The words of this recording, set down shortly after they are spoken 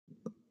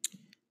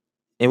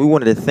And we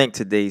wanted to thank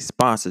today's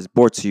sponsors,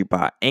 brought to you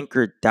by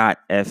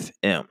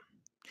Anchor.fm.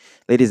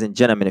 Ladies and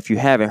gentlemen, if you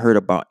haven't heard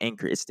about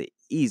Anchor, it's the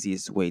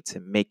easiest way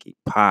to make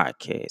a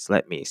podcast.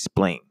 Let me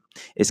explain.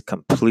 It's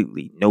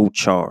completely no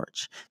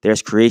charge.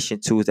 There's creation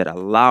tools that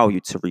allow you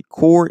to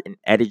record and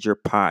edit your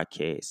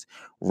podcast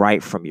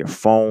right from your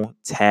phone,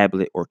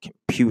 tablet, or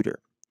computer.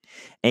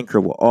 Anchor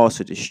will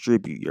also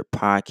distribute your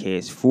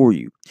podcast for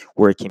you,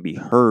 where it can be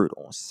heard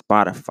on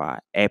Spotify,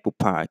 Apple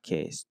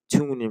Podcasts,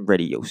 TuneIn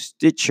Radio,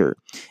 Stitcher,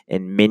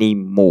 and many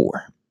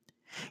more.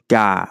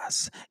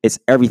 Guys, it's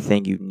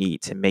everything you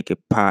need to make a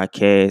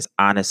podcast.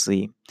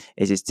 Honestly,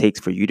 it just takes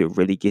for you to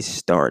really get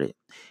started.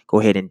 Go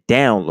ahead and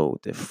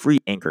download the free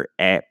Anchor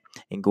app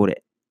and go to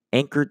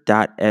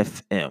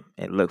anchor.fm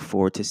and look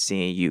forward to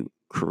seeing you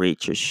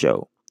create your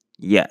show.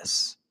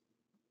 Yes.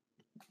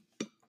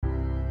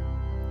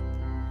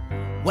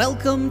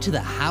 Welcome to the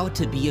How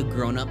to Be a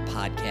Grownup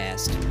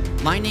Podcast.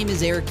 My name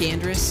is Erik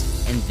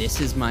Andress, and this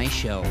is my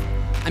show.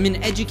 I'm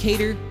an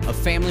educator, a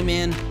family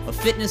man, a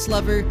fitness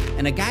lover,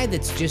 and a guy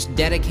that's just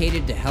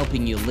dedicated to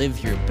helping you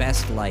live your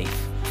best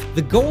life.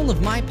 The goal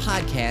of my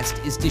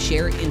podcast is to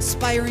share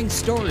inspiring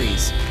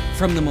stories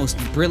from the most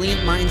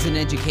brilliant minds in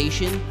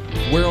education,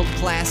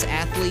 world-class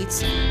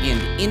athletes,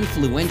 and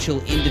influential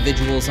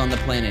individuals on the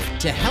planet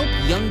to help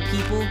young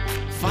people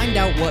find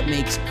out what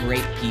makes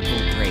great people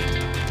great.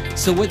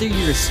 So whether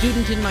you're a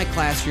student in my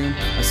classroom,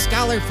 a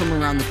scholar from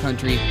around the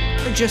country,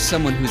 or just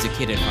someone who's a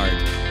kid at heart,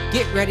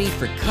 get ready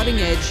for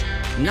cutting-edge,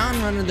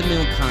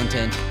 non-run-of-the-mill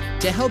content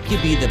to help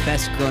you be the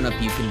best grown-up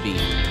you can be.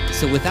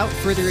 So without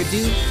further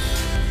ado,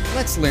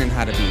 let's learn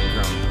how to be a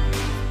grown-up.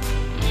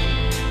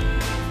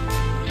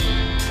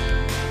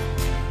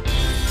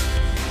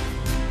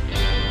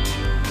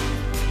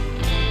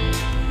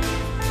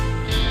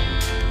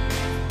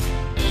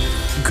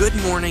 Good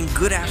morning,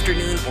 good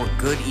afternoon, or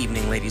good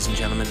evening, ladies and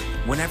gentlemen.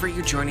 Whenever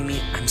you're joining me,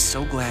 I'm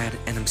so glad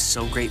and I'm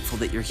so grateful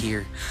that you're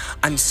here.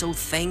 I'm so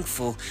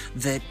thankful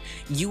that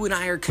you and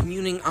I are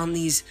communing on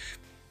these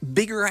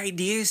bigger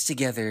ideas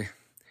together.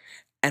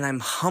 And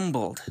I'm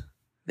humbled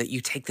that you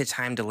take the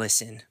time to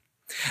listen.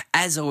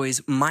 As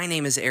always, my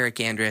name is Erik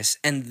Andress,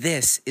 and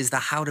this is the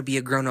How to Be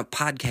a Grownup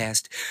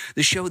Podcast,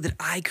 the show that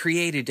I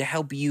created to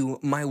help you,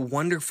 my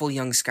wonderful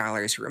young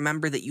scholars,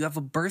 remember that you have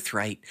a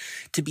birthright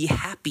to be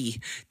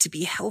happy, to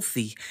be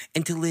healthy,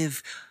 and to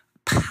live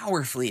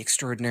powerfully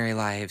extraordinary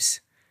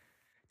lives.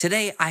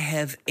 Today, I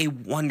have a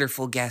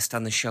wonderful guest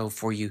on the show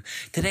for you.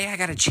 Today, I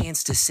got a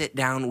chance to sit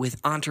down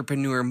with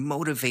entrepreneur,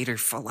 motivator,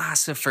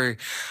 philosopher,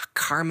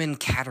 Carmin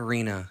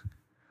Caterina.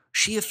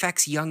 She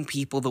affects young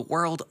people the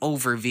world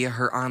over via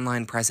her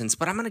online presence,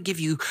 but I'm going to give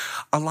you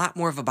a lot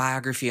more of a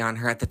biography on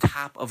her at the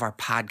top of our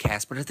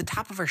podcast. But at the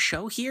top of our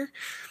show here,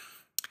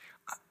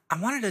 I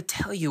wanted to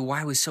tell you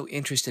why I was so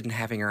interested in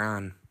having her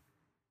on.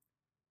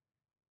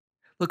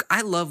 Look,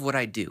 I love what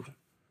I do.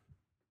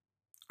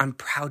 I'm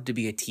proud to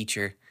be a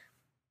teacher.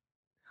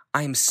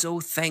 I am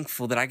so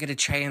thankful that I get a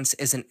chance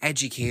as an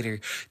educator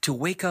to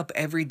wake up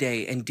every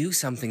day and do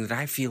something that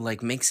I feel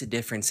like makes a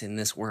difference in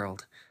this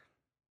world.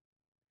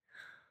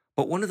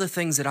 But one of the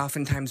things that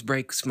oftentimes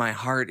breaks my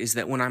heart is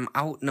that when I'm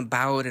out and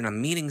about and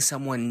I'm meeting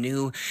someone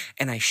new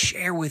and I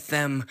share with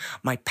them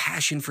my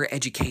passion for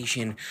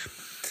education,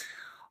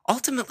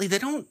 ultimately they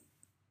don't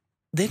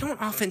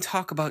often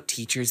talk about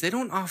teachers. They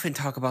don't often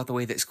talk about the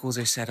way that schools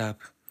are set up.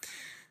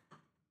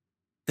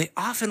 They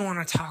often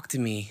want to talk to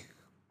me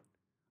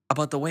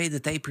about the way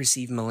that they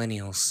perceive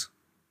millennials.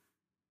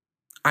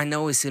 I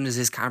know as soon as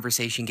this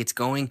conversation gets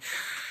going,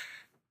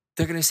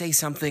 they're going to say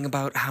something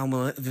about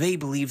how they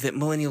believe that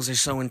millennials are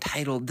so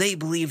entitled. They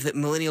believe that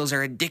millennials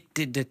are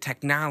addicted to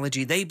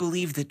technology. They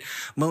believe that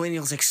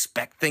millennials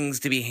expect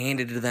things to be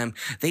handed to them.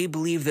 They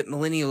believe that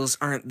millennials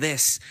aren't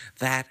this,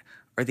 that,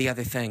 or the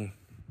other thing.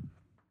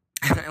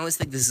 And I always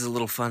think this is a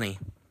little funny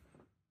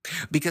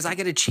because I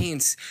get a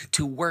chance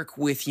to work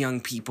with young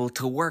people,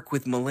 to work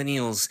with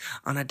millennials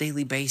on a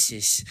daily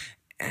basis,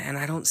 and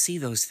I don't see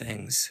those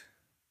things.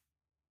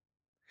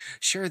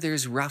 Sure,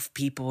 there's rough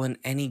people in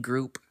any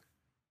group.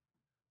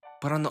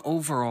 But on the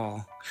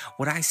overall,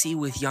 what I see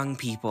with young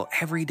people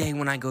every day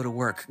when I go to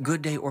work,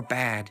 good day or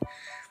bad,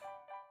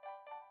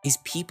 is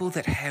people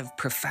that have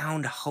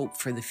profound hope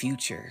for the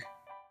future.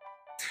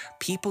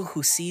 People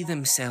who see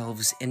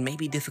themselves in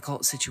maybe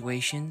difficult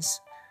situations,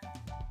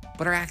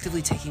 but are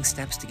actively taking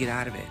steps to get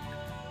out of it.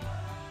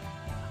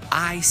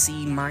 I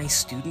see my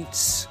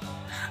students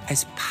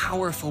as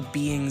powerful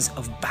beings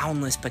of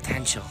boundless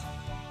potential.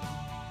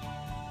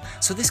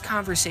 So this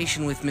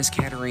conversation with Miss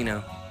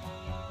Caterina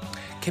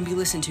can be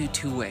listened to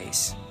two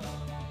ways.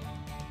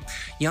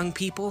 Young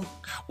people,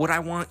 what I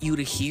want you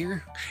to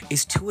hear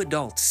is two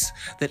adults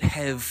that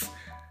have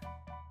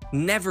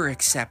never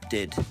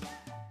accepted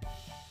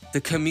the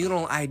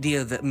communal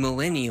idea that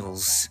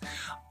millennials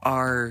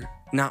are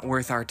not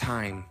worth our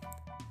time.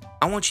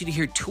 I want you to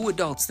hear two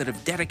adults that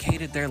have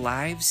dedicated their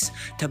lives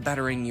to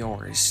bettering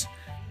yours,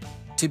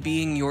 to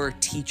being your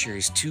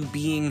teachers, to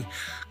being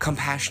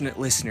compassionate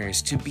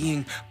listeners, to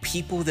being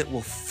people that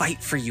will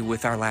fight for you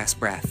with our last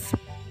breath.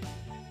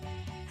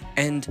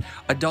 And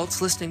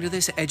adults listening to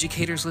this,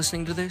 educators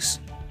listening to this,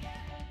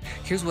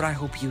 here's what I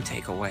hope you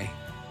take away.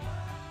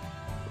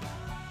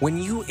 When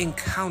you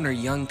encounter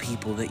young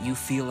people that you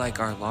feel like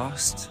are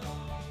lost,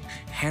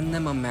 hand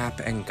them a map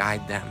and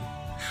guide them.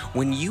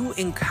 When you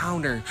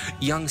encounter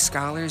young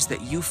scholars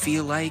that you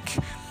feel like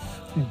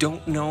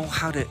don't know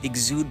how to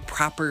exude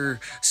proper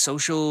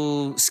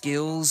social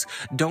skills,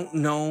 don't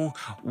know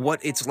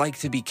what it's like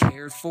to be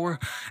cared for,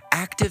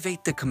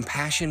 activate the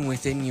compassion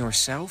within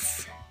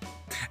yourself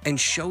and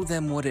show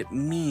them what it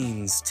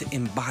means to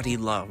embody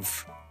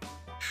love.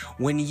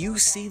 When you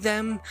see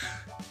them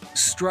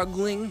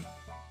struggling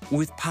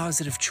with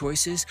positive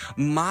choices,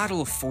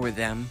 model for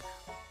them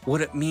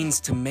what it means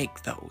to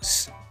make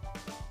those.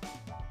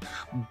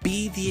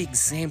 Be the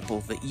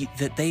example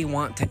that they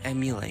want to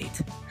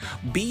emulate.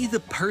 Be the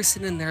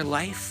person in their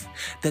life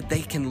that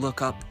they can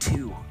look up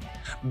to.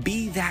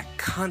 Be that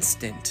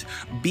constant.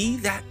 Be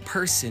that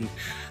person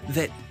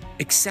that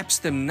accepts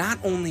them not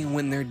only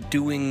when they're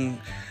doing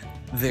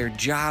their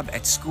job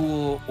at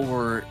school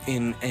or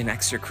in an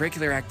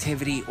extracurricular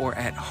activity or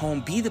at home.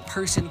 Be the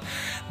person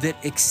that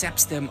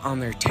accepts them on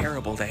their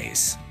terrible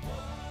days.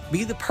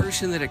 Be the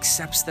person that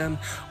accepts them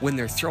when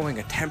they're throwing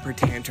a temper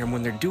tantrum,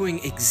 when they're doing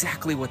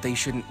exactly what they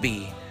shouldn't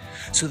be,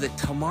 so that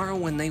tomorrow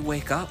when they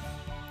wake up,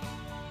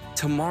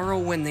 tomorrow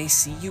when they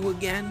see you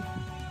again,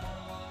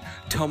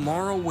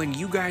 tomorrow when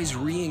you guys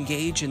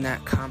re-engage in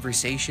that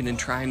conversation and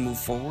try and move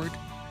forward,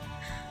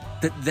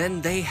 that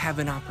then they have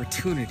an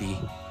opportunity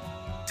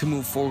to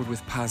move forward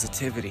with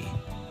positivity,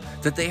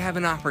 that they have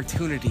an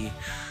opportunity,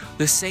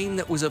 the same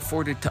that was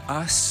afforded to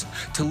us,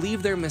 to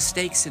leave their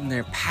mistakes in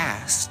their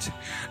past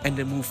and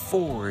to move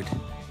forward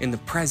in the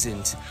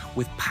present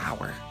with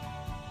power.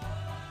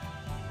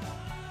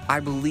 I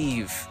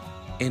believe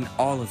in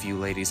all of you,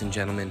 ladies and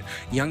gentlemen.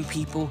 Young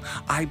people,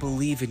 I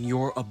believe in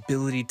your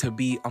ability to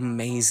be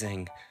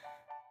amazing.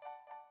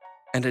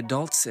 And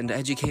adults and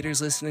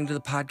educators listening to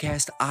the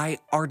podcast, I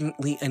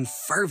ardently and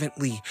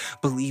fervently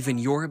believe in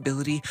your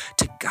ability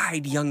to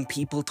guide young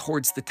people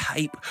towards the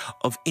type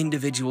of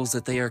individuals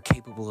that they are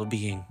capable of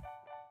being.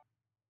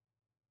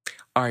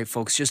 All right,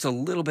 folks, just a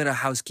little bit of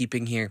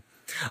housekeeping here.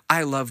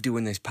 I love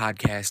doing this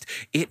podcast.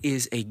 It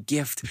is a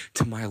gift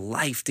to my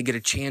life to get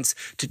a chance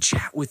to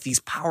chat with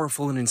these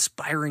powerful and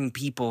inspiring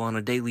people on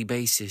a daily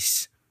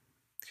basis.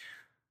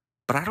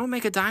 But I don't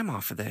make a dime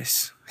off of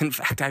this. In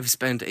fact, I've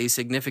spent a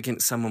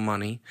significant sum of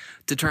money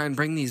to try and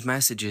bring these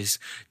messages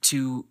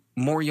to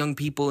more young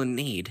people in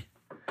need.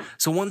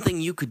 So one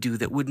thing you could do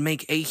that would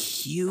make a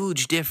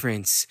huge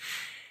difference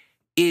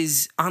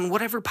is on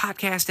whatever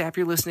podcast app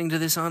you're listening to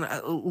this on,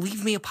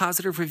 leave me a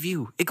positive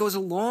review. It goes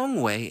a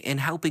long way in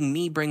helping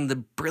me bring the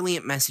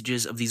brilliant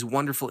messages of these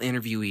wonderful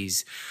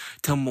interviewees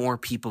to more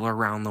people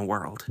around the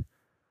world.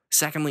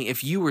 Secondly,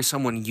 if you or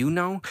someone you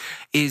know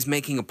is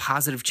making a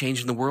positive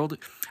change in the world,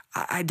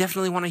 I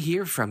definitely want to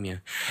hear from you.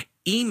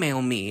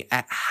 Email me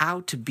at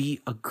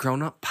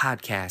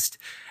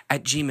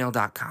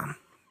howtobeagrownuppodcast@gmail.com.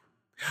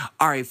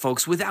 All right,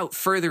 folks, without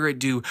further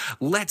ado,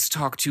 let's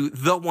talk to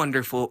the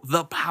wonderful,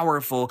 the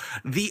powerful,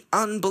 the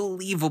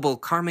unbelievable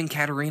Carmin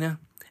Caterina,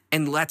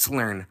 and let's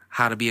learn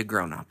how to be a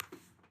grown-up.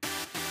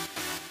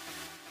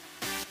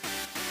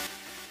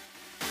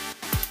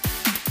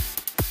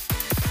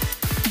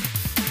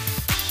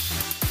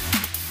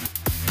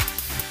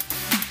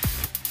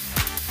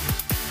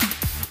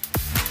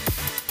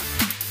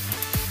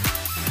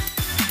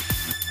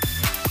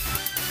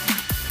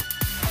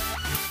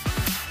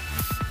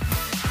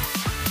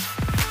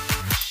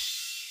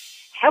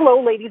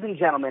 Hello, ladies and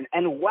gentlemen,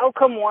 and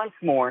welcome once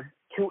more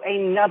to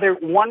another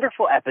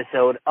wonderful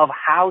episode of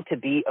How to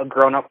Be a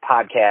Grownup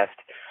Podcast.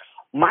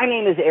 My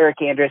name is Erik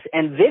Andress,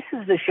 and this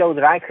is the show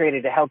that I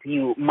created to help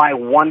you, my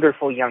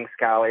wonderful young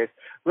scholars,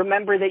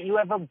 remember that you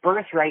have a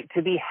birthright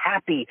to be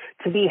happy,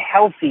 to be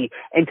healthy,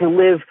 and to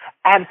live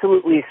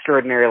absolutely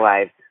extraordinary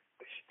lives.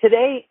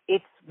 Today,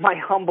 it's my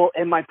humble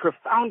and my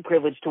profound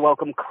privilege to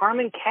welcome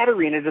Carmin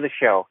Caterina to the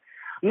show.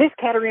 Miss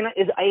Caterina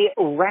is a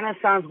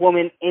Renaissance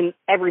woman in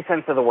every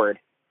sense of the word.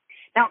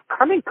 Now,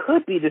 Carmin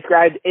could be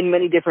described in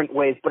many different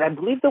ways, but I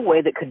believe the way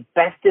that could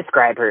best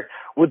describe her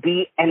would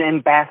be an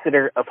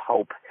ambassador of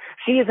hope.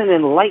 She is an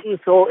enlightened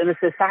soul in a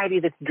society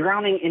that's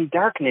drowning in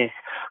darkness.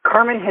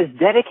 Carmin has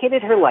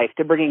dedicated her life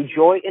to bringing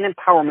joy and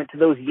empowerment to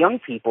those young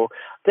people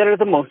that are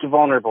the most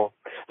vulnerable.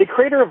 The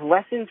creator of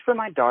Lessons for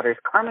My Daughters,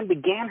 Carmin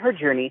began her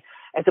journey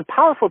as a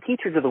powerful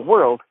teacher to the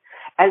world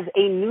as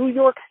a New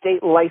York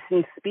State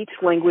licensed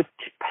speech-language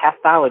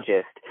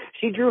pathologist.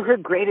 She drew her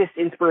greatest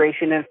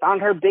inspiration and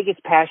found her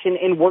biggest passion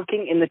in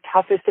working in the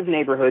toughest of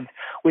neighborhoods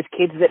with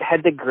kids that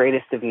had the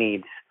greatest of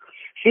needs.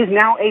 She's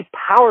now a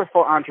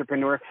powerful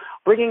entrepreneur,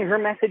 bringing her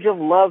message of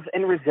love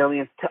and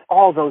resilience to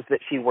all those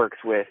that she works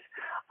with.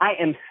 I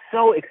am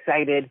so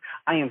excited.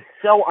 I am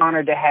so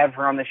honored to have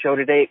her on the show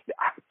today.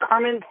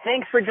 Carmin,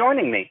 thanks for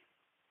joining me.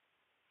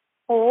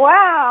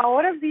 Wow,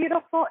 what a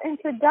beautiful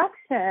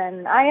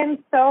introduction. I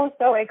am so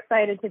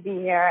excited to be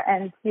here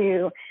and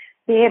to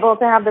be able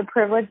to have the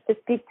privilege to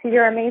speak to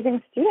your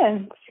amazing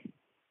students.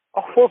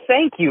 Oh, well,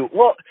 thank you.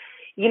 Well,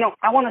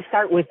 I want to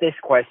start with this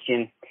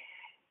question.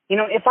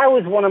 If I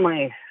was one of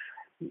my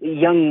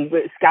young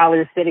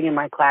scholars sitting in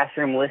my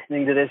classroom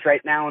listening to this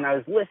right now, and I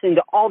was listening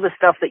to all the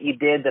stuff that you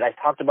did that I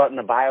talked about in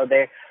the bio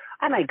there,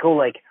 I might go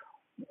like,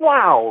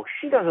 wow,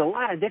 she does a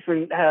lot of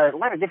different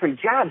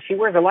jobs. She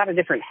wears a lot of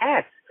different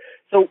hats.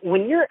 So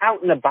when you're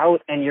out and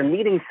about and you're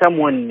meeting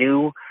someone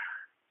new,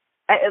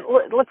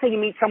 let's say you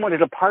meet someone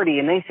at a party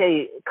and they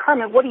say,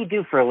 Carmin, what do you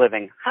do for a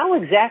living? How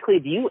exactly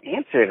do you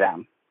answer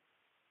them?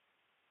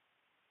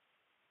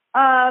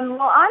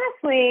 Well,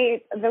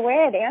 honestly, the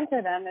way I'd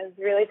answer them is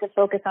really to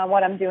focus on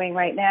what I'm doing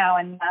right now,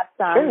 and that's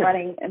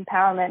running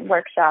empowerment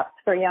workshops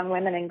for young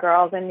women and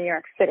girls in New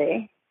York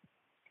City.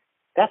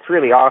 That's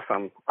really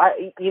awesome.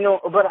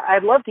 But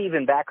I'd love to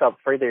even back up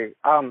further.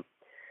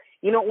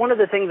 One of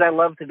the things I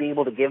love to be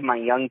able to give my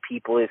young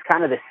people is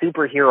kind of the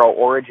superhero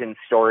origin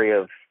story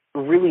of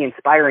really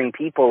inspiring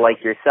people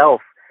like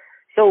yourself.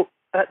 So,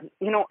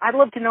 I'd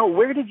love to know,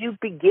 where did you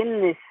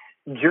begin this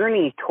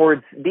journey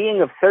towards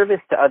being of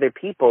service to other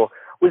people?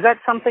 Was that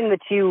something that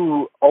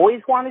you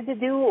always wanted to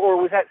do,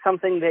 or was that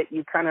something that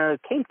you kind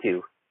of came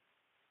to?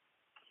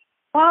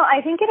 Well,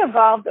 I think it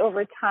evolved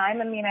over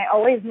time. I mean, I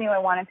always knew I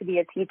wanted to be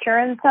a teacher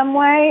in some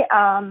way,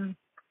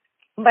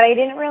 but I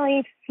didn't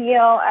really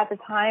feel at the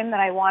time that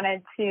I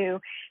wanted to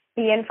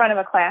be in front of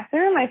a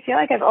classroom. I feel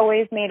like I've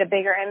always made a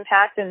bigger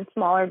impact in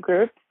smaller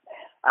groups.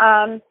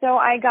 So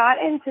I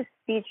got into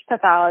speech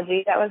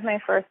pathology. That was my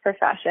first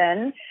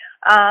profession.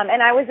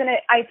 And I was an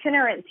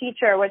itinerant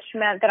teacher, which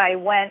meant that I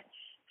went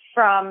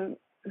from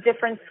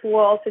different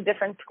schools to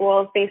different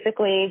schools,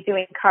 basically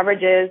doing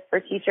coverages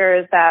for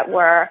teachers that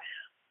were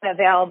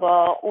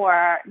available,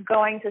 or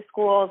going to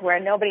schools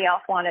where nobody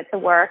else wanted to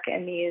work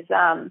in these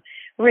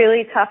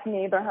really tough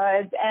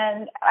neighborhoods.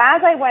 And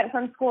as I went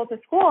from school to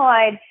school,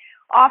 I'd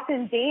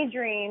often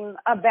daydream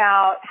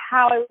about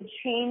how I would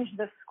change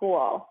the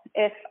school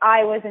if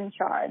I was in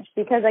charge,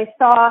 because I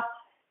saw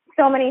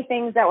so many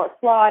things that were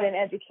flawed in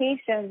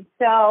education.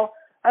 So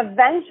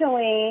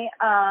eventually,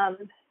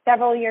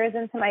 several years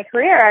into my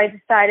career, I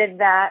decided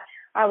that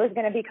I was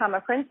going to become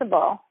a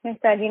principal. I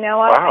said, you know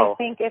what, Wow. I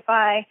think if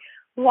I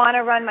want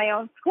to run my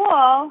own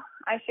school,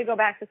 I should go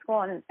back to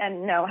school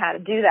and know how to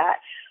do that.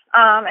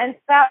 And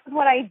so that's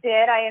what I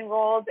did. I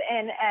enrolled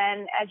in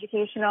an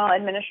educational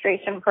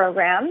administration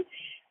program.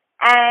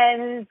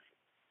 And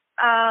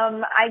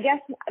I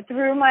guess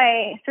through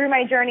my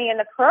journey in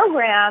the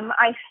program,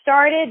 I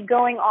started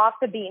going off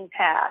the beaten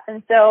path.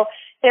 And so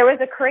there was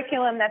a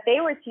curriculum that they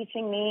were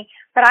teaching me,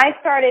 but I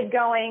started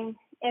going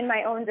in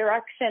my own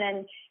direction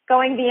and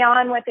going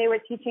beyond what they were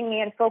teaching me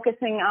and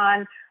focusing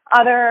on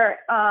other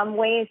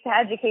ways to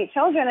educate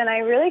children. And I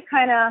really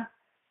kind of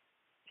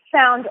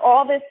found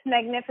all this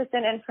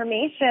magnificent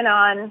information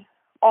on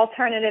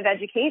alternative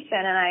education.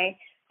 And I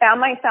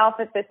found myself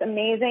at this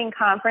amazing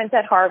conference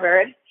at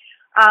Harvard,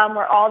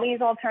 where all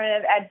these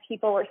alternative ed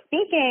people were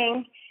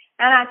speaking.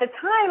 And at the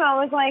time, I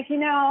was like,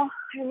 I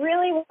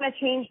really want to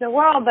change the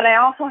world, but I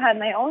also had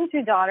my own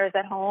two daughters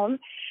at home.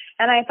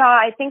 And I thought,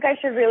 I think I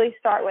should really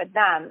start with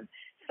them.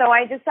 So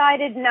I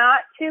decided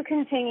not to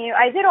continue.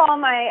 I did all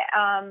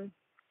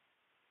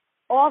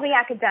the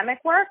academic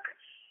work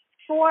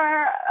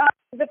for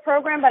the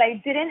program, but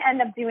I didn't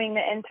end up doing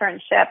the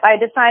internship. I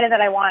decided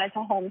that I wanted to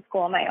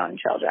homeschool my own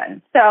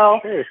children. So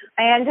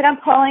I ended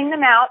up pulling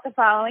them out the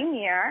following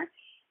year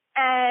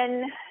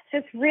and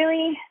just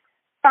really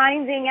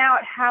finding out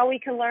how we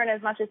could learn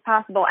as much as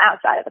possible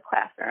outside of the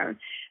classroom.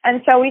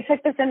 And so we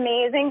took this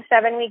amazing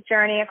 7-week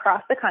journey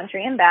across the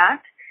country and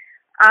back.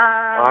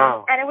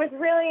 Wow. And it was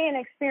really an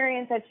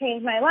experience that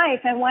changed my life.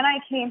 And when I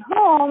came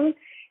home,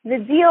 the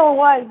deal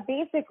was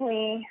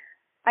basically,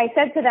 I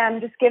said to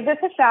them, just give this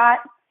a shot.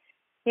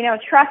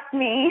 Trust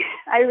me.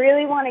 I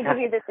really want to give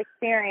you this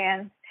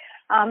experience.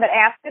 But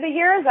after the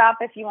year is up,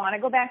 if you want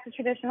to go back to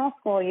traditional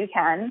school, you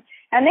can.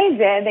 And they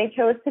did. They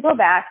chose to go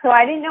back. So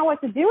I didn't know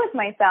what to do with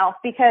myself,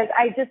 because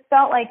I just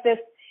felt like this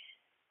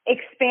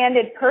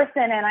expanded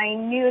person, and I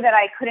knew that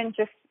I couldn't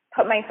just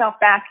put myself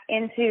back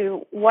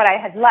into what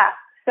I had left.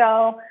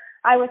 So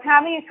I was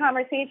having a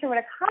conversation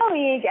with a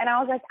colleague, and I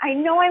was like, I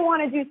know I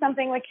want to do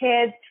something with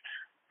kids,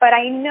 but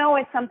I know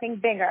it's something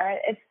bigger.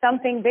 It's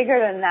something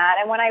bigger than that.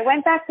 And when I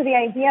went back to the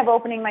idea of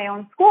opening my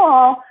own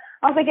school,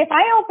 I was like, if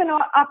I open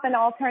up an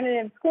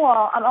alternative school,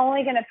 I'm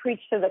only going to preach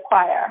to the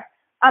choir.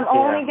 I'm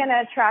only going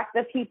to attract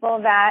the people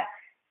that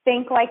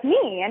think like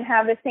me and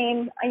have the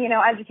same,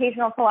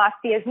 educational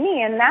philosophy as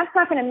me. And that's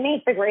not going to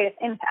make the greatest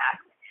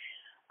impact.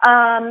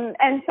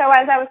 And so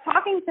as I was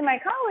talking to my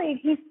colleague,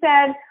 he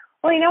said,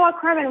 well, you know what,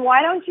 Carmin,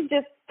 why don't you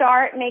just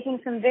start making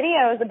some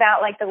videos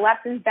about the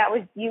lessons that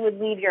you would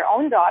leave your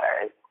own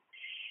daughters?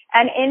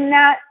 And in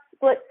that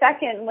split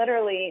second,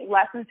 literally,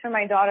 Lessons for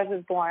My Daughters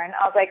was born.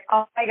 I was like,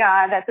 oh my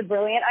God, that's a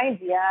brilliant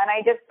idea. And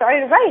I just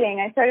started writing.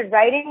 I started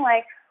writing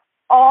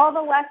all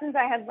the lessons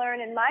I had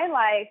learned in my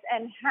life,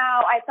 and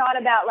how I thought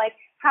about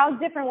how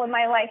different would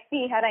my life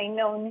be had I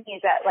known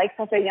these at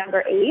such a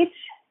younger age.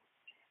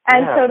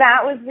 And so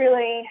that was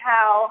really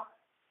how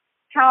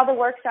how the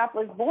workshop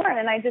was born.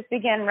 And I just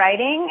began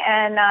writing,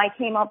 and I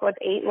came up with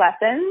 8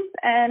 lessons.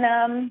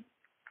 And,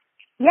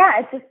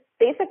 it just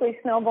basically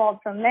snowballed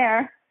from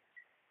there.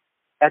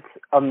 That's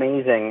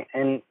amazing.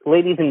 And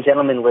ladies and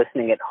gentlemen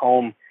listening at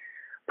home,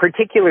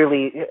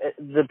 particularly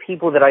the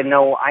people that I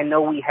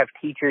know we have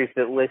teachers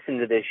that listen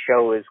to this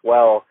show as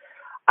well.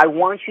 I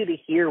want you to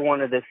hear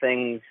one of the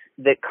things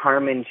that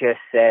Carmin just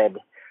said.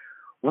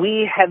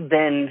 We have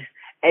been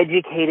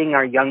educating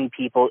our young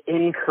people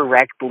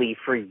incorrectly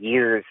for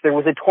years. There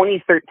was a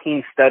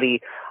 2013 study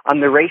on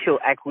the racial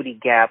equity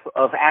gap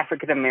of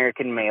African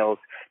American males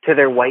to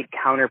their white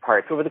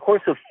counterparts over the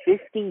course of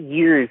 50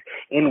 years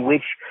in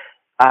which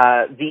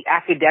the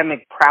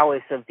academic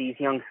prowess of these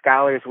young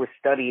scholars was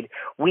studied.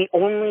 We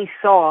only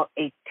saw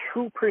a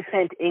 2%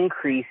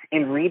 increase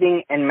in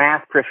reading and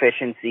math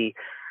proficiency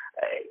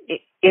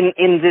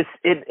in this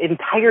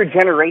entire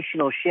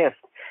generational shift.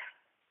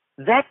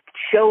 That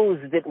shows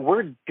that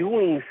we're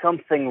doing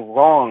something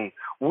wrong.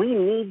 We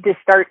need to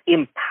start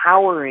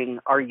empowering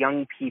our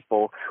young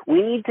people.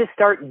 We need to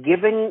start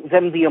giving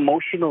them the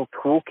emotional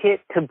toolkit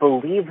to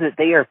believe that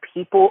they are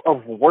people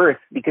of worth,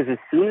 because as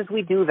soon as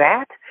we do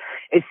that,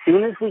 as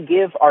soon as we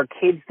give our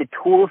kids the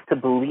tools to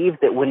believe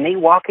that when they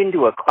walk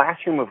into a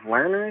classroom of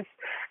learners,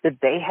 that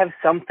they have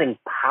something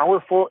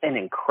powerful and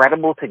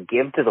incredible to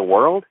give to the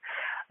world,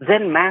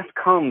 then math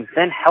comes,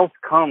 then health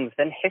comes,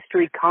 then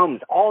history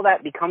comes. All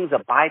that becomes a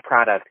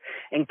byproduct.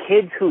 And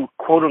kids who,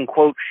 quote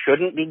unquote,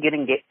 shouldn't be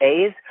getting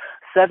A's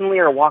suddenly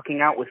are walking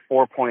out with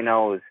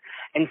 4.0s.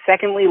 And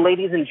secondly,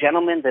 ladies and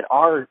gentlemen that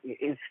are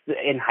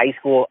in high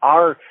school,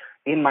 are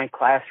in my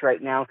class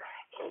right now,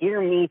 hear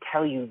me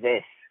tell you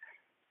this.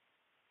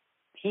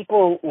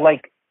 People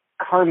like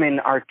Carmin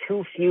are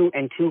too few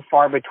and too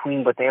far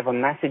between, but they have a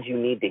message you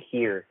need to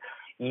hear.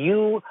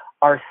 You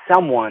are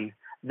someone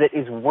that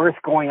is worth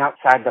going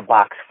outside the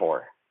box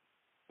for.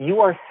 You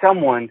are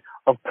someone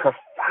of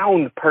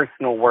profound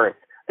personal worth.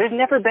 There's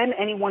never been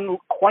anyone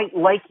quite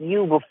like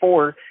you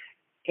before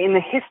in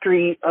the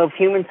history of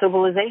human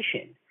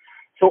civilization.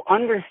 So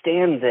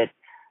understand that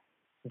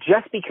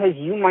just because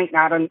you might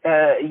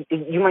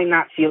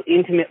not feel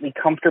intimately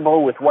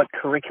comfortable with what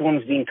curriculum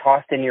is being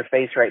tossed in your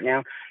face right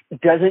now,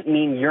 doesn't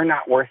mean you're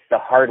not worth the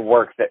hard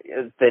work that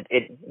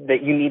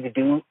you need to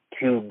do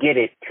to get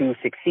it, to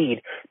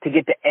succeed, to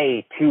get the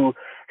A, to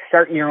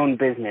start your own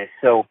business.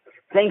 So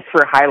thanks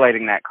for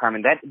highlighting that,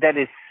 Carmin. That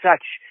is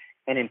such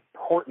an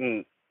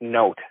important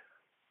note.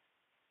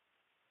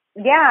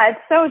 Yeah,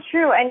 it's so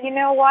true. And you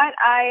know what?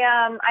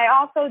 I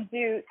also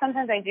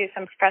sometimes I do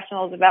some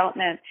professional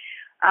development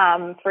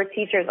for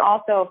teachers,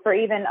 also for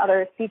even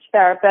other speech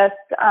therapists.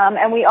 And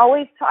I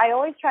always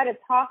try to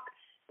talk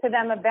to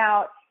them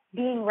about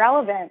being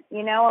relevant.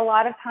 You know, a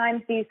lot of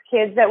times these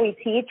kids that we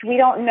teach, we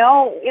don't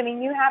know. I mean,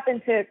 you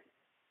happen to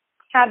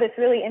have this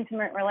really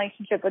intimate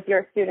relationship with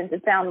your students,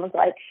 it sounds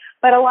like,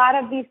 but a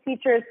lot of these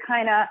teachers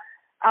kind of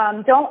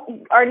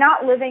are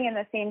not living in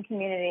the same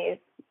communities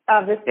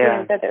of the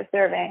students that they're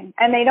serving,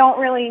 and they don't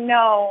really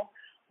know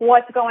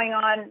what's going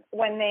on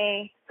when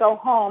they go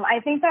home.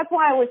 I think that's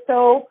why I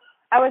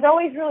was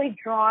always really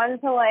drawn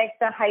to like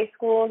the high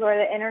schools or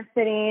the inner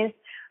cities,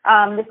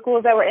 the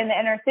schools that were in the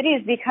inner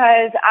cities,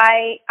 because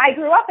I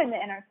grew up in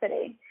the inner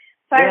city.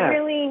 So I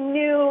really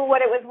knew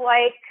what it was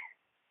like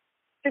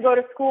to go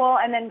to school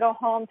and then go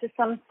home to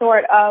some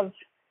sort of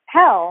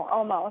hell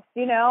almost,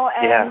 you know?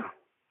 And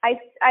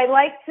I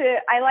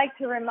like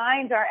to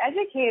remind our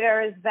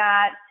educators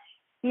that,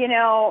 you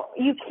know,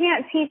 you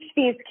can't teach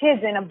these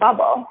kids in a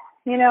bubble.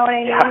 You know what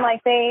I mean?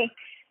 Like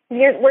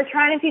we're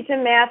trying to teach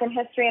them math and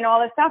history and all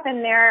this stuff,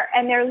 and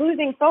they're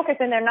losing focus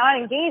and they're not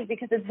engaged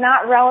because it's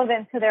not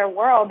relevant to their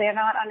world. They're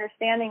not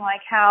understanding like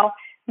how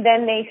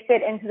then they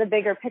fit into the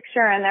bigger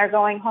picture, and they're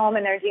going home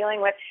and they're dealing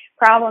with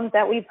problems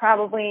that we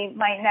probably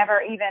might never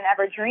even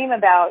ever dream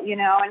about, you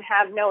know, and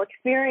have no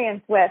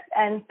experience with.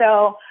 And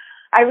so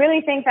I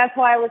really think that's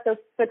why I was so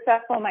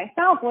successful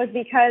myself, was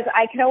because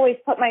I could always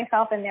put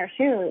myself in their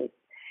shoes.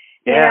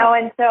 You know,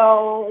 and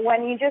so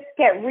when you just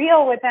get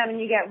real with them and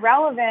you get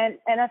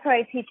relevant, and that's what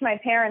I teach my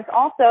parents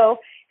also,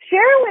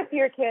 share with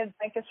your kids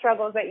like the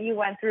struggles that you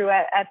went through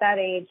at that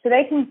age, so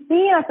they can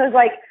see us as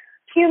like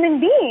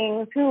human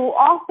beings who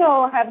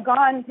also have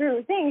gone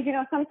through things. You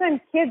know,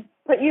 sometimes kids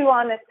put you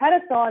on this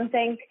pedestal and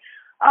think,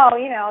 oh,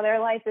 you know, their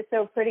life is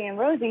so pretty and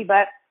rosy,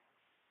 but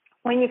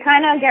when you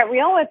kind of get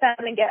real with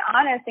them and get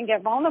honest and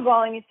get vulnerable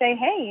and you say,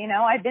 hey, you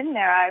know, I've been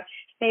there.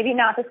 Maybe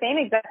not the same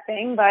exact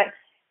thing, but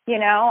you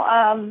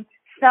know,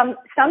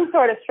 some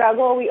sort of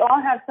struggle. We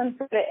all have some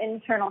sort of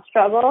internal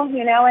struggle,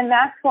 you know, and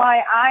that's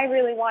why I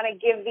really want to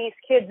give these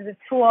kids the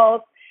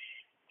tools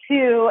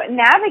to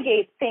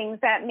navigate things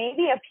that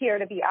maybe appear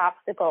to be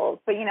obstacles.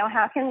 But, you know,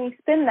 how can we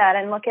spin that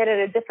and look at it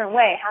a different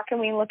way? How can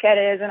we look at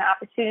it as an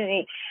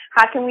opportunity?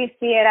 How can we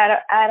see it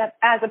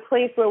as a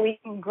place where we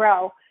can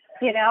grow,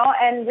 you know?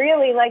 And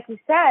really, like you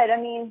said, I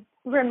mean,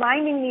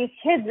 reminding these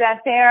kids that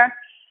they're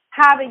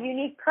have a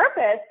unique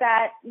purpose,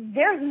 that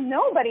there's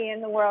nobody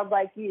in the world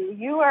like you.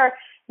 You are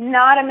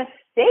not a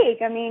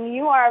mistake. I mean,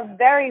 you are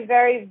very,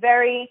 very,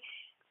 very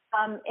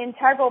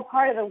integral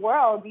part of the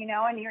world, you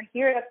know, and you're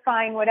here to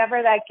find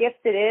whatever that gift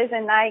it is.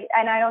 And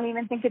I don't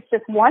even think it's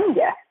just one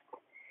gift.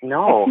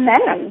 No. It's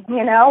many,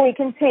 you know, we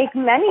can take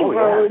many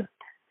roads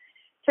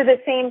to the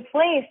same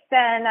place.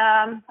 And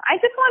I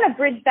just want to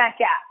bridge that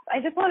gap. I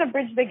just want to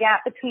bridge the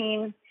gap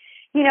between,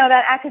 you know,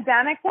 that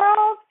academic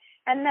world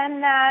and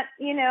then that,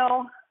 you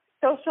know,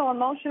 social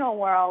emotional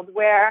world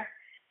where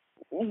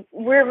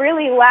we're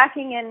really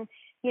lacking in,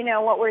 you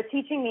know, what we're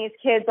teaching these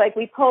kids. Like,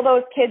 we pull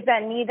those kids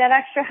that need that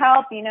extra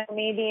help, you know,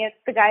 maybe it's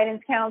the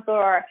guidance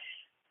counselor,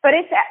 but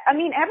it's, I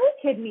mean, every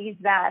kid needs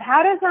that.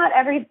 How does not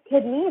every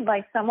kid need,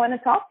 like, someone to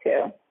talk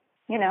to,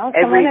 you know,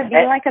 someone to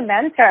be like a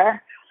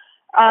mentor?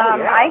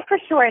 I for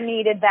sure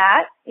needed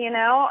that, you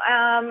know,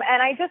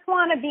 and I just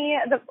want to be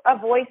a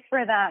voice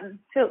for them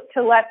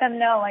to let them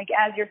know, like,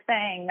 as you're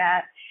saying,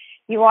 that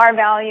you are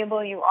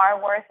valuable, you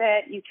are worth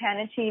it, you can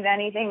achieve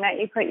anything that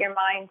you put your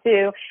mind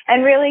to,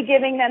 and really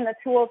giving them the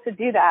tools to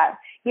do that.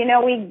 You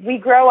know, we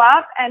grow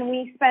up and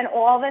we spend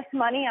all this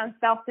money on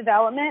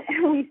self-development,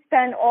 and we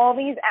spend all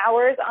these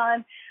hours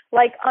on,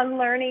 like,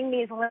 unlearning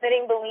these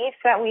limiting beliefs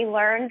that we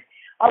learned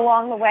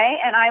along the way,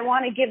 and I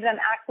want to give them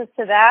access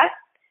to that,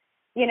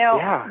 you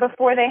know,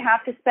 before they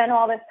have to spend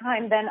all this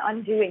time then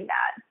undoing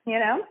that, you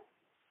know?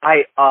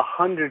 I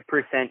 100%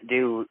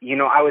 do. You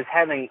know, I was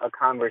having a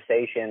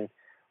conversation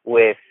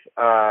with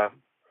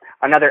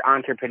another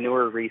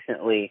entrepreneur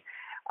recently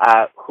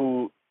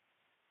who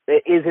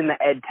is in the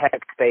ed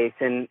tech space,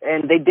 and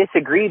they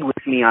disagreed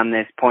with me on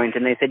this point,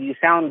 and they said, you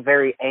sound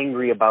very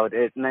angry about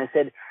it. And I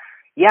said,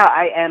 yeah,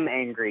 I am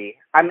angry.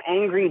 I'm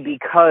angry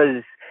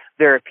because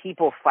there are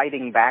people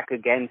fighting back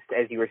against,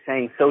 as you were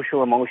saying,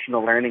 social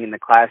emotional learning in the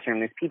classroom.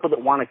 There's people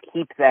that want to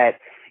keep that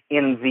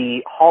in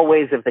the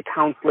hallways of the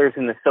counselors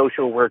and the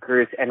social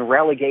workers and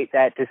relegate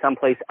that to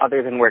someplace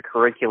other than where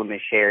curriculum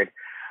is shared.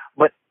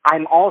 But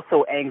I'm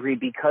also angry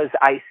because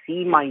I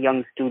see my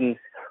young students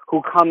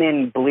who come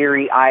in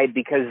bleary-eyed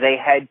because they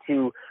had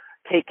to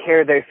take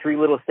care of their 3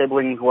 little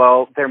siblings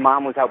while their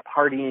mom was out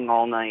partying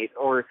all night,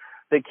 or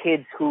the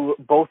kids who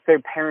both their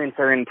parents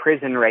are in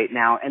prison right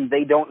now and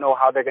they don't know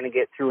how they're going to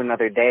get through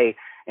another day.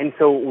 And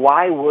so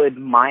why would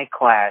my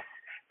class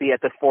be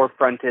at the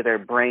forefront of their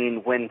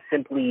brain when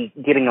simply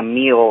getting a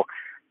meal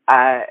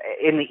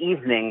in the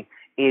evening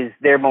is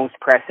their most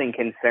pressing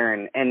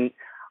concern? And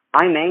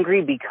I'm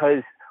angry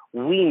because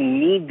we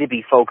need to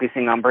be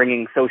focusing on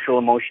bringing social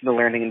emotional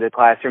learning into the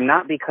classroom,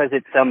 not because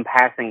it's some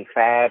passing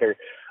fad or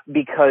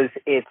because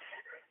it's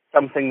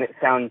something that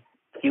sounds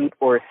cute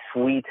or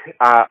sweet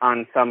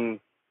on some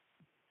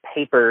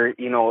paper,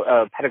 you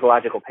know,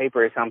 pedagogical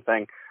paper or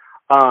something,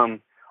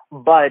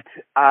 but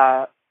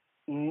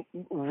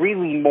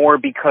really more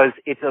because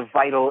it's a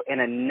vital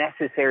and a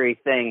necessary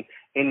thing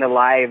in the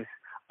lives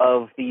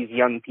of these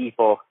young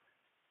people.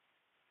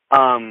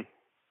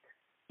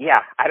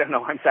 Yeah, I don't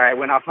know. I'm sorry. I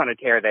went off on a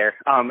tear there.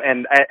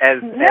 And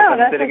as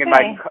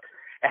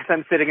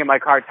I'm sitting in my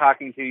car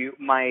talking to you,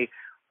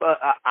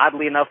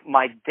 oddly enough,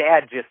 my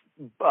dad just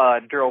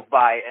drove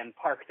by and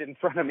parked in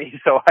front of me,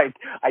 so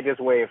I just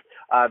waved.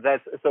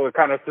 So it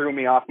kind of threw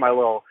me off my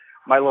little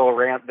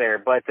rant there.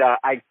 But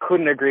I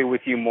couldn't agree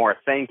with you more.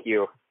 Thank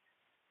you.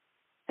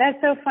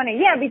 That's so funny.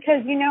 Yeah,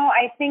 because, you know,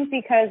 I think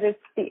because it's,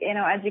 you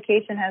know,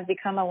 education has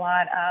become a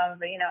lot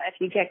of, you know, if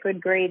you get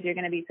good grades, you're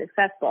going to be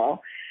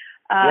successful.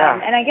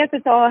 And I guess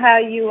it's all how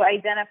you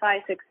identify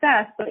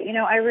success. But, you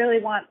know, I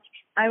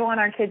want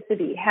our kids to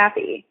be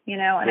happy, you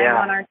know, and I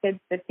want our kids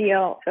to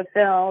feel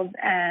fulfilled.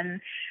 And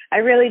I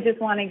really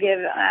just want to give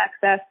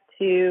access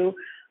to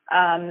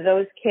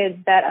those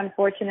kids that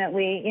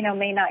unfortunately, you know,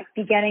 may not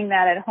be getting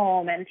that at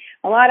home. And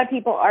a lot of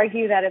people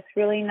argue that it's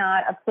really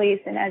not a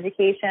place in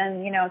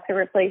education, you know, to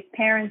replace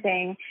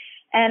parenting.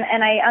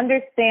 And I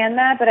understand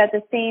that, but at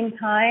the same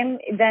time,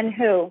 then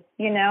who?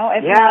 You know,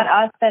 if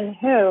not us, then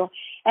who?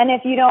 And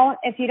if you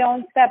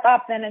don't step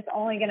up, then it's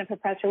only going to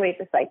perpetuate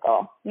the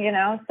cycle, you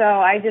know? So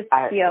I just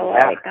feel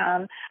like,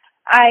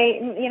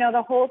 you know,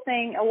 the whole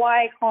thing,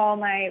 why I call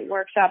my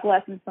workshop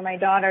Lessons for My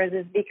Daughters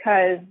is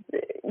because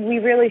we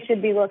really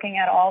should be looking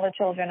at all the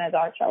children as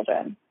our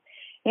children.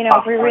 You know,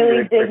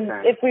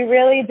 100%. if we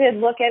really did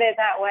look at it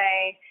that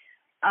way,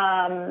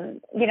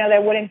 you know,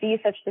 there wouldn't be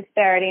such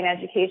disparity in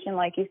education,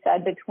 like you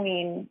said,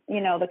 between,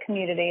 you know, the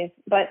communities.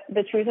 But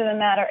the truth of the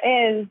matter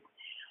is,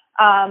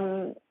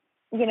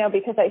 you know,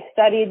 because I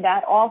studied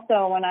that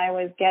also when I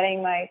was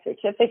getting my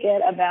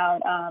certificate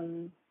about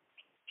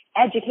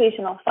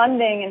educational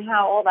funding and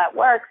how all that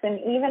works. And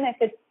even if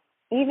it's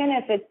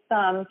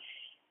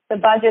the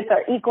budgets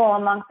are equal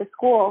amongst the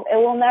schools, it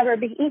will never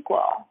be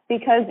equal,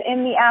 because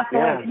in the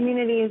affluent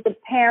communities, the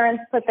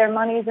parents put their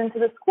monies into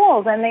the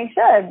schools, and they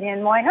should,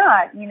 and why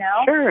not, you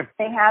know? Sure.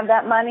 They have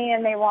that money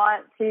and they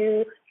want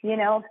to, you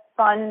know,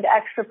 fund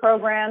extra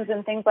programs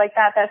and things like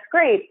that. That's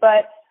great.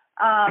 But,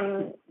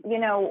 you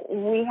know,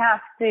 we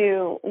have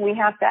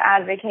to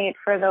advocate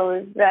for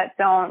those that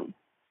don't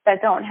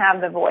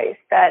have the voice,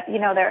 that, you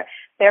know,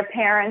 their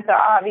parents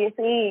are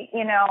obviously,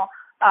 you know,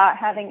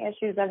 having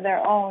issues of their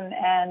own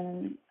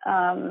and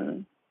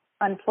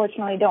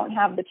unfortunately don't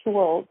have the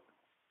tools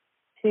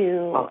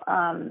to,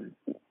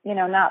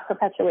 not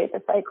perpetuate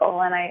the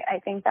cycle. And I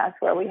think that's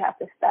where we have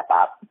to step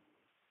up.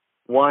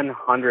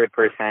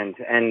 100%.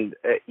 And,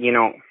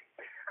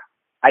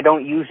 I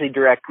don't usually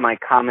direct my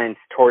comments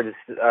towards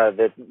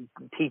the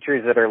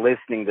teachers that are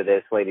listening to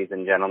this, ladies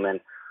and gentlemen,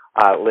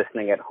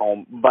 listening at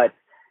home. But,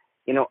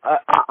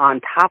 on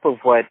top of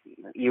what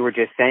you were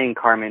just saying,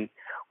 Carmin,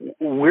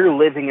 we're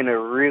living in a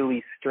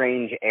really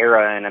strange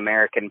era in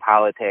American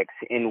politics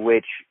in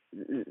which,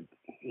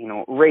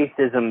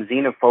 racism,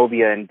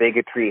 xenophobia, and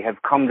bigotry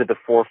have come to the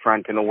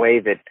forefront in a way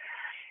that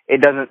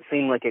it doesn't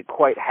seem like it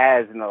quite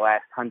has in the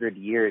last 100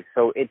 years.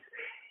 So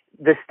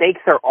the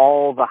stakes are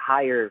all the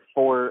higher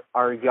for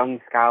our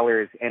young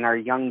scholars and our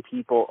young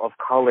people of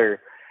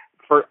color.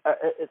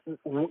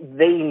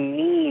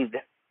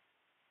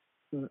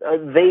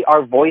 They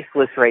are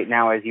voiceless right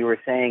now, as you were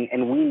saying,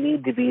 and we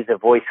need to be the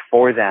voice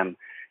for them,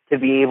 to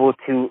be able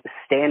to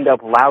stand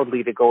up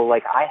loudly, to go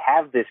like, I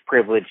have this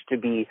privilege to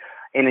be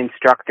an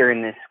instructor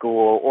in this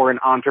school, or an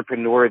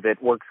entrepreneur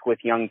that works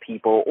with young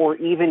people, or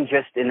even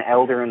just an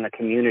elder in the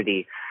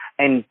community,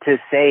 and to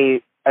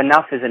say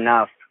enough is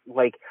enough.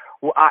 Like,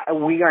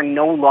 we are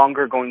no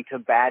longer going to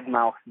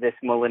badmouth this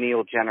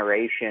millennial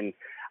generation.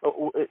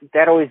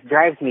 That always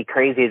drives me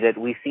crazy that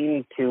we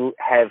seem to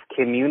have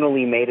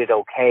communally made it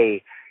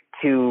okay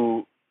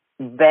to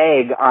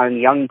beg on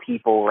young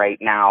people right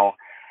now.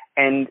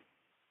 And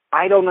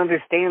I don't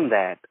understand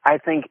that. I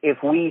think if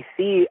we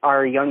see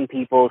our young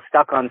people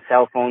stuck on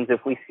cell phones,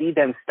 if we see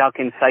them stuck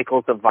in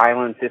cycles of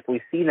violence, if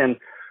we see them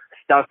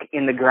stuck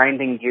in the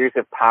grinding gears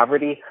of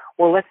poverty,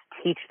 well, let's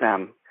teach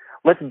them.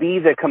 Let's be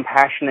the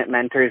compassionate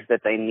mentors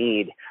that they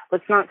need.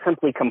 Let's not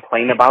simply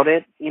complain about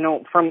it.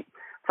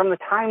 From the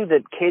time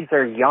that kids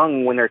are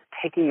young, when they're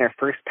taking their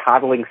first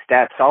toddling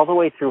steps, all the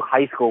way through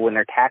high school when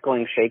they're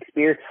tackling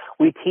Shakespeare,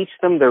 we teach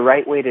them the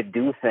right way to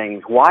do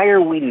things. Why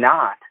are we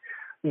not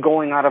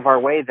going out of our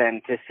way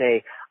then to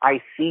say,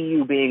 I see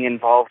you being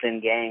involved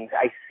in gangs.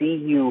 I see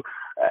you,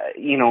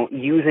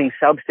 using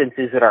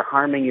substances that are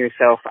harming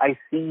yourself. I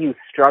see you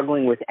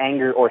struggling with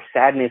anger or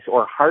sadness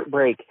or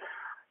heartbreak.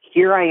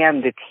 Here I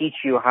am to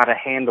teach you how to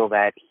handle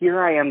that. Here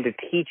I am to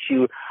teach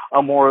you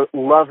a more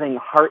loving,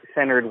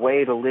 heart-centered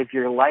way to live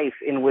your life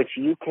in which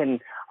you can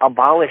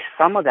abolish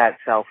some of that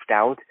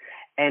self-doubt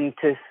and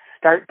to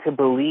start to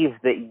believe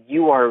that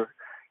you are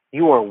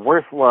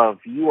worth love,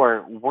 you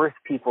are worth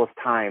people's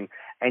time,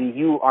 and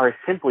you are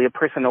simply a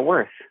person of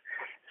worth.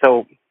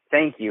 So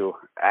thank you.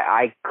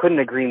 I couldn't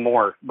agree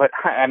more, but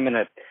I'm going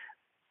to...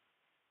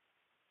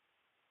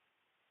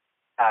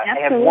 I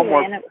have one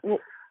more...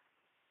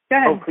 Go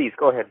ahead. Oh, please,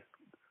 go ahead.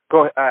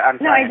 I'm sorry.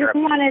 No, I just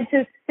wanted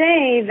to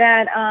say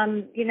that,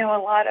 a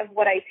lot of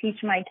what I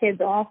teach my kids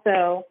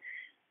also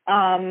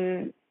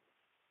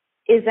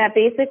is that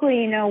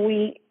basically,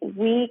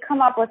 we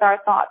come up with our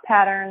thought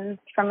patterns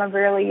from a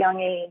really young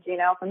age,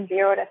 from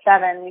 0 to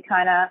 7. We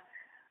kind of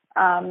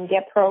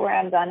get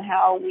programmed on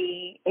how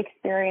we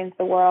experience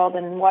the world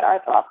and what our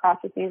thought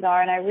processes are.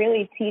 And I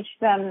really teach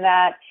them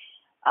that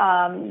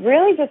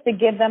really just to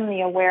give them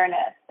the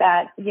awareness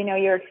that,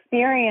 your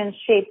experience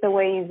shapes the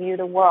way you view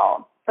the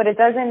world. But it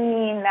doesn't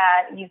mean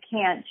that you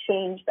can't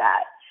change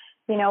that.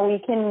 We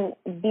can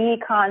be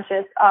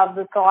conscious of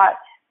the thought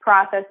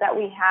process that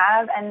we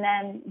have and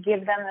then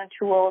give them the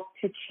tools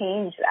to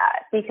change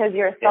that, because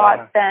your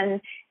thoughts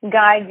then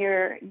guide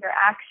your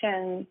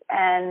actions,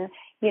 and,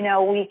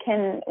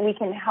 we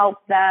can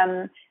help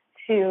them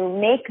to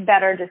make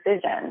better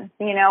decisions,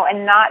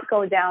 and not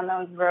go down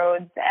those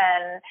roads.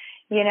 And,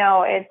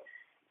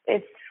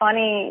 it's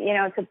funny,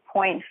 to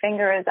point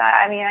fingers.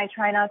 I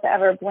try not to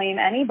ever blame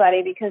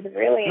anybody, because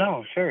really,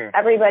 no, sure,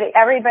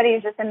 everybody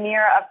is just a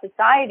mirror of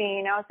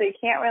society, so you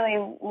can't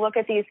really look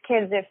at these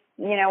kids if,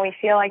 we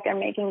feel like they're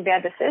making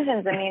bad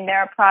decisions.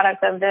 They're a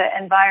product of the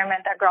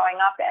environment they're growing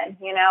up in,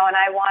 and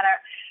I want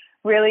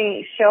to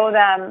really show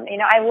them,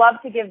 I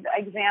love to give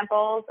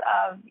examples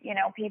of,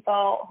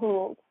 people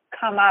who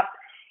come up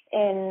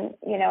in,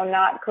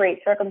 not great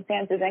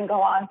circumstances and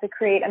go on to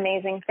create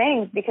amazing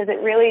things, because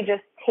it really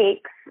just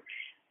takes,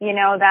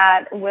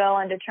 that will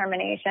and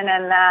determination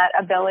and that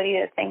ability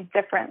to think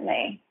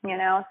differently,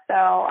 so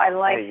I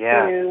like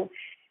to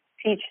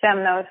teach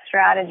them those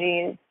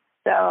strategies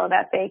so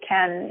that they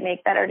can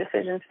make better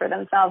decisions for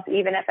themselves,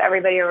 even if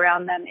everybody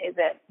around them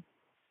isn't.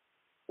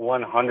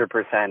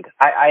 100%.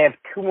 I have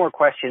two more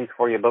questions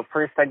for you, but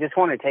first I just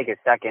want to take a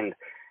second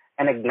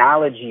and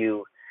acknowledge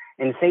you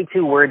and say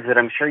two words that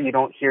I'm sure you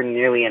don't hear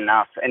nearly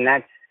enough, and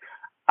that's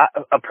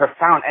a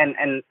profound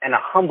and a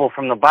humble,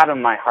 from the bottom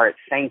of my heart,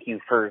 thank you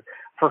for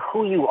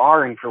who you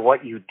are and for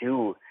what you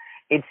do.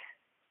 It's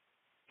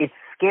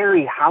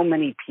scary how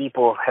many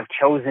people have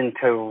chosen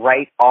to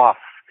write off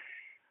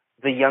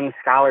the young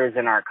scholars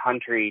in our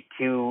country,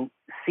 to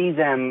see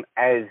them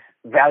as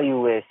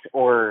valueless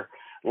or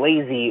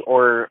lazy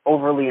or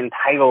overly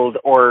entitled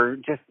or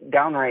just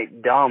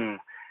downright dumb.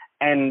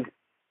 And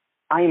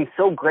I am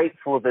so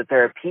grateful that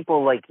there are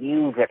people like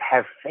you that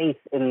have faith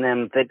in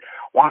them, that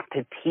want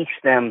to teach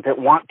them, that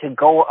want to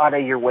go out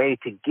of your way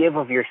to give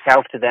of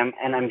yourself to them.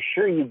 And I'm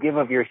sure you give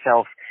of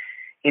yourself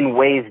in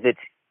ways that's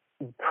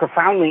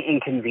profoundly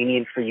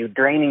inconvenient for you,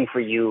 draining for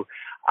you,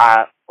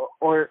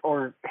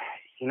 or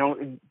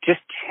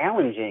just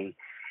challenging.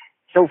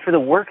 So for the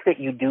work that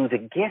you do, the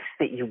gifts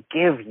that you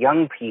give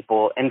young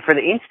people, and for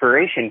the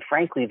inspiration,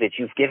 frankly, that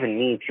you've given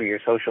me through your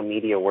social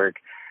media work,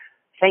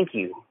 thank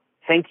you.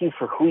 Thank you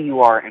for who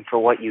you are and for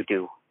what you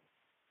do.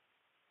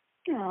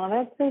 Oh,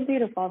 that's so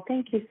beautiful.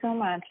 Thank you so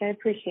much. I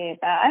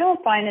appreciate that. I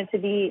don't find it to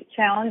be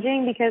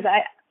challenging because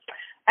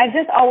I've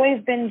just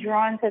always been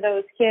drawn to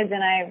those kids,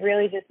 and I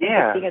really just think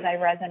it's because I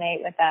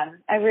resonate with them.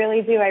 I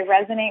really do. I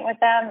resonate with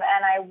them,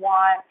 and I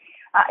want,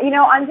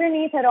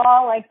 underneath it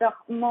all, like the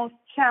most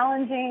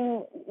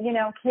challenging,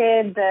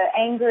 kid, the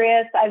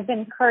angriest, I've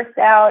been cursed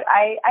out.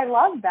 I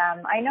love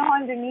them. I know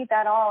underneath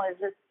that all is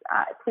just,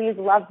 please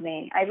love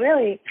me. I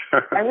really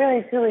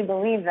truly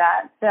believe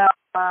that. So,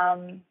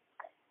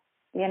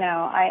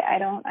 I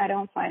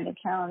don't find it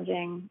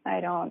challenging.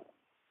 I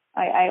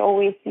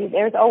always see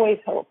there's always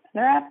hope.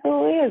 There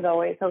absolutely is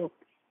always hope.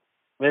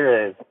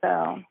 There is.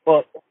 So,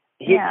 well,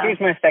 here's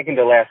my second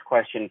to last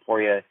question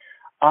for you.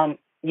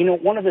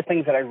 One of the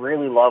things that I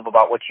really love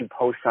about what you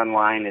post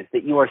online is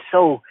that you are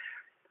so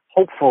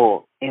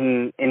hopeful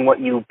in what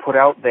you put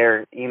out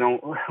there.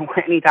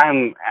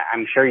 Anytime,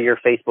 I'm sure your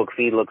Facebook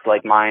feed looks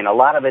like mine, a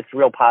lot of it's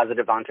real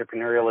positive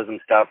entrepreneurialism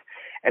stuff.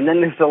 And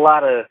then there's a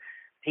lot of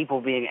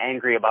people being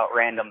angry about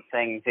random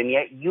things. And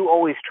yet you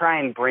always try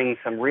and bring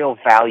some real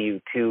value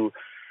to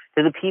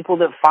the people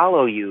that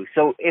follow you.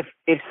 So if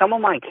some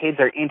of my kids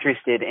are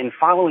interested in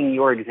following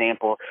your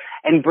example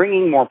and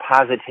bringing more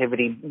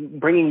positivity,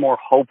 bringing more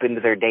hope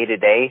into their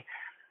day-to-day,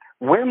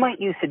 where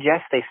might you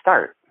suggest they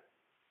start?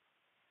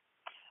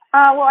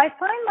 Well, I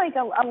find like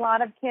a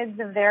lot of kids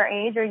of their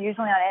age are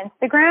usually on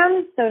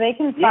Instagram, so they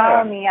can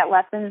follow me at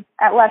Lessons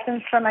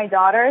for My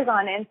Daughters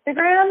on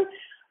Instagram.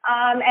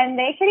 And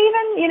they could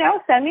even,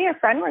 send me a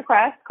friend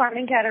request,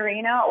 Carmin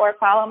Caterina, or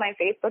follow my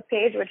Facebook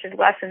page, which is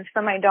Lessons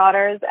for My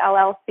Daughters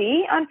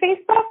LLC on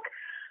Facebook.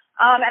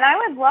 And I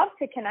would love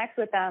to connect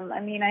with them. I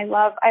mean, I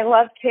love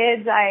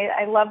kids.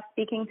 I love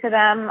speaking to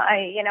them.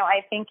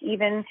 I think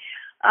even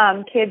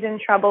kids in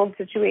troubled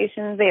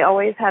situations, they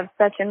always have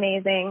such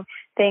amazing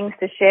things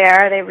to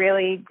share. They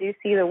really do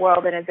see the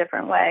world in a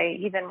different way,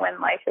 even when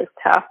life is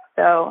tough.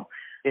 So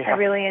I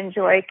really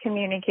enjoy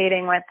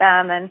communicating with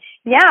them. And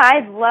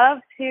I'd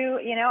love to,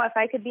 if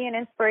I could be an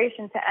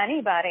inspiration to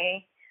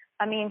anybody,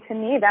 I mean, to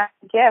me, that's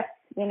a gift,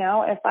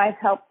 if I've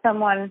helped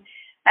someone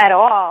at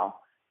all,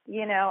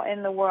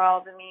 in the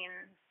world. I mean,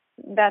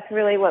 that's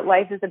really what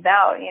life is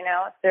about,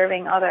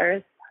 serving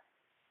others.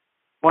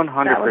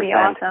 100%. That would be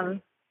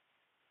awesome.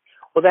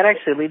 Well, that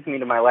actually leads me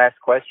to my last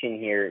question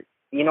here.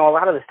 A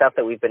lot of the stuff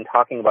that we've been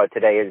talking about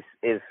today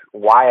is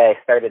why I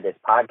started this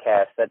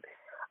podcast. But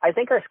I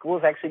think our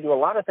schools actually do a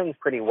lot of things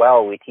pretty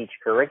well. We teach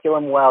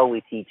curriculum well. We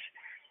teach,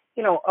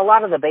 a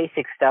lot of the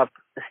basic stuff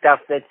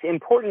that's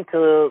important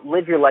to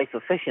live your life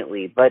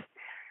efficiently. But,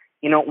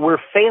 we're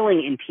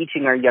failing in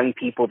teaching our young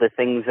people the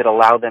things that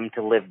allow them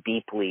to live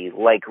deeply,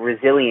 like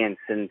resilience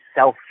and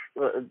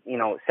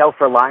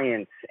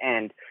self-reliance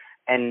and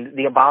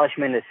the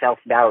abolishment of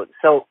self-doubt.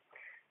 So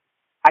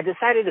I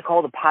decided to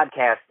call the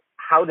podcast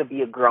How to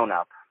Be a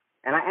Grown-Up.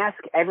 And I ask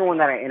everyone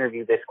that I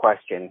interview this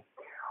question: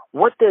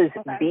 what does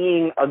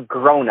being a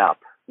grown-up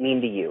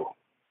mean to you?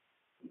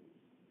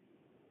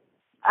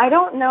 I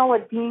don't know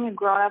what being a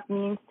grown-up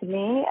means to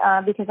me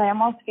because I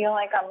almost feel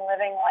like I'm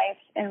living life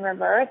in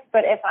reverse.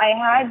 But if I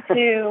had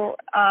to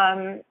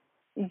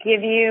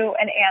give you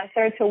an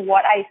answer to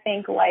what I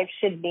think life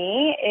should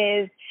be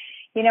is,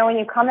 when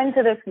you come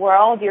into this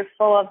world, you're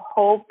full of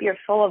hope, you're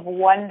full of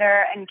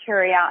wonder and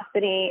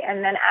curiosity.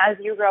 And then as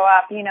you grow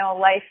up,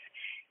 life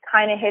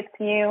kind of hits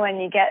you and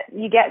you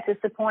get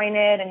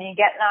disappointed and you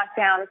get knocked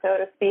down, so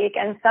to speak.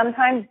 And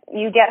sometimes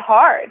you get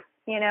hard,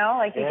 you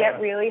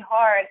get really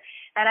hard.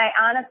 And I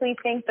honestly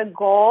think the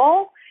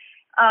goal,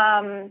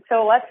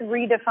 so let's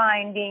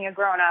redefine being a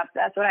grown-up.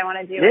 That's what I want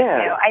to do with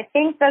you. I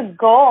think the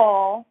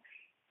goal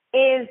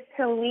is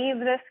to leave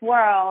this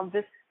world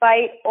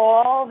despite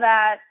all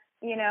that,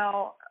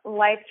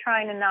 life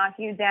trying to knock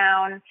you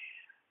down.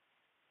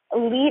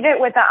 Leave it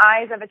with the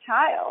eyes of a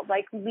child,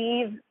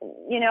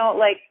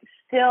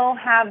 still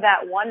have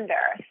that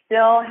wonder,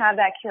 still have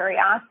that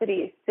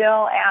curiosity,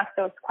 still ask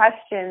those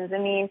questions. I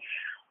mean,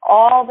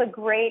 all the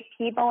great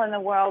people in the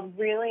world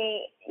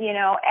really,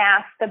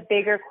 ask the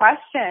bigger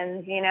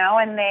questions,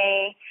 and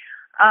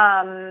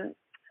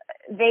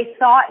they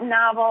thought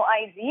novel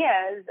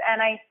ideas.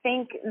 And I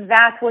think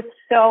that's what's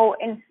so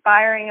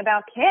inspiring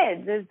about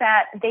kids is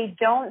that they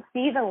don't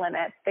see the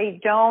limits. They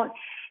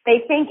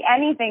think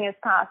anything is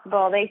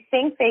possible. They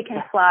think they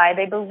can fly.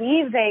 They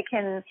believe they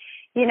can,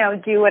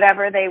 do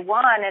whatever they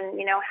want and,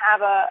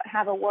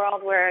 have a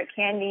world where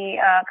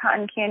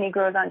cotton candy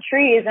grows on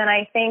trees. And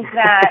I think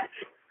that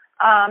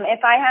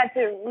if I had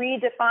to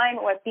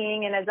redefine what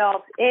being an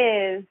adult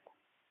is,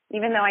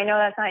 even though I know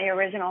that's not your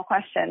original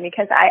question,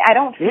 because I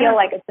don't feel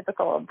like a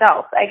typical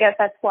adult. I guess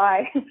that's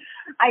why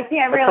I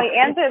can't really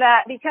answer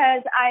that,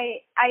 because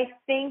I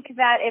think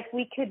that if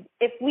we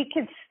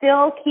could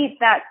still keep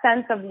that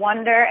sense of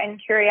wonder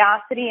and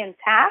curiosity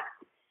intact,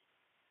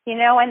 you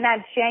know, and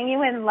that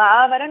genuine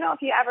love. I don't know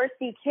if you ever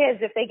see kids,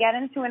 if they get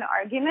into an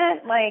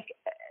argument, like,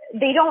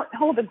 they don't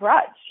hold a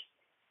grudge.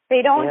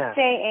 They don't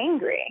stay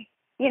angry,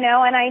 you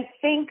know, and I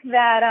think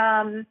that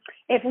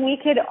if we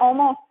could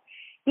almost,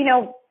 you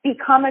know,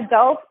 become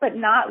adults but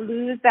not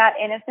lose that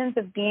innocence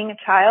of being a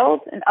child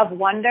and of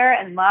wonder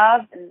and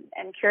love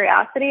and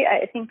curiosity,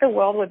 I think the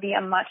world would be a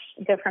much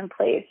different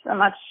place, a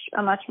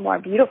much more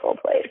beautiful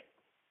place.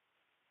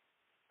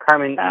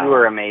 Carmin, you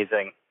are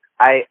amazing.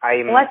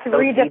 Let's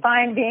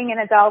redefine being an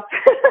adult.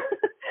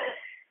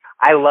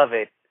 I love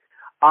it.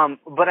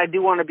 But I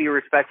do want to be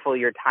respectful of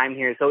your time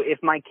here. So if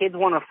my kids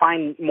want to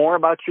find more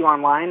about you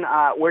online,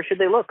 where should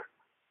they look?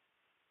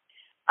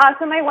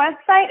 So my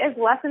website is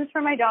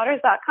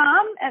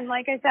lessonsformydaughters.com. And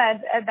like I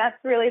said, that's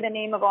really the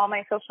name of all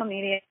my social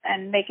media.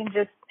 And they can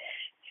just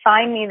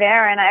find me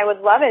there. And I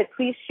would love it.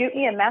 Please shoot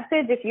me a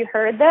message if you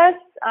heard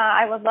this.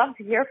 I would love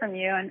to hear from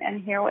you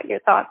and hear what your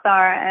thoughts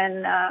are.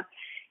 And,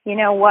 you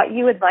know, what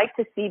you would like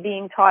to see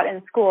being taught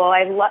in school.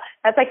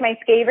 That's like my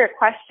favorite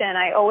question.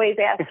 I always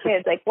ask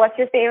kids, like, what's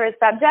your favorite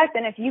subject?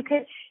 And if you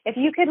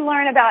could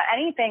learn about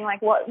anything,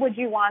 like, what would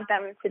you want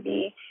them to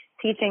be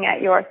teaching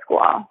at your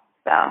school?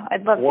 So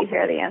I'd love to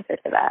hear the answer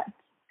to that.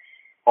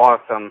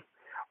 Awesome.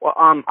 Well,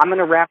 I'm going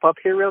to wrap up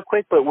here real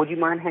quick, but would you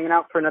mind hanging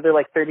out for another,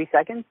 30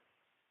 seconds?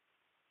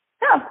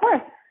 Yeah, of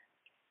course.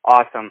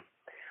 Awesome.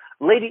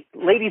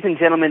 Ladies and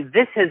gentlemen,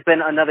 this has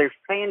been another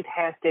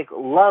fantastic,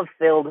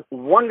 love-filled,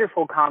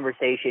 wonderful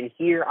conversation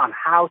here on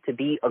How to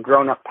Be a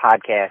Grown-Up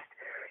Podcast.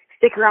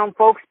 Stick around,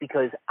 folks,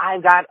 because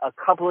I've got a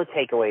couple of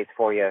takeaways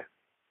for you.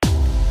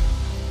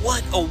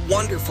 What a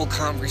wonderful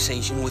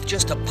conversation with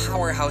just a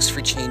powerhouse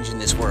for change in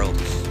this world.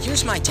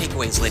 Here's my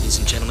takeaways, ladies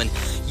and gentlemen.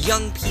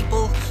 Young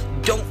people,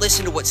 don't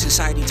listen to what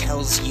society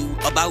tells you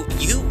about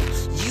you.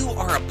 You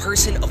are a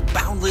person of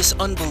boundless,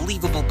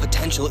 unbelievable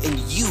potential, and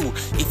you,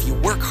 if you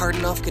work hard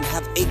enough, can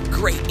have a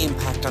great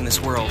impact on this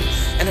world.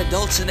 And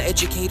adults and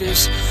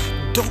educators,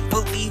 don't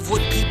believe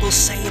what people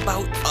say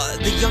about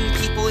the young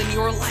people in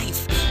your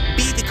life.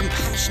 Be the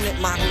compassionate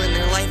model in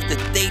their life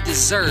that they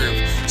deserve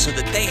so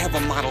that they have a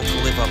model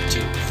to live up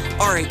to.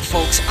 All right,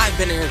 folks, I've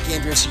been Erik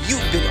Andress.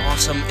 You've been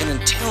awesome. And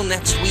until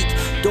next week,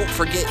 don't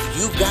forget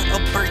you've got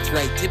a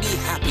birthright to be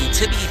happy,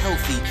 to be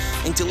healthy,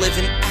 and to live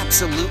an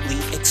absolutely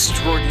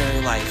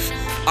extraordinary life.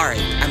 All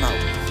right, I'm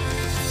out.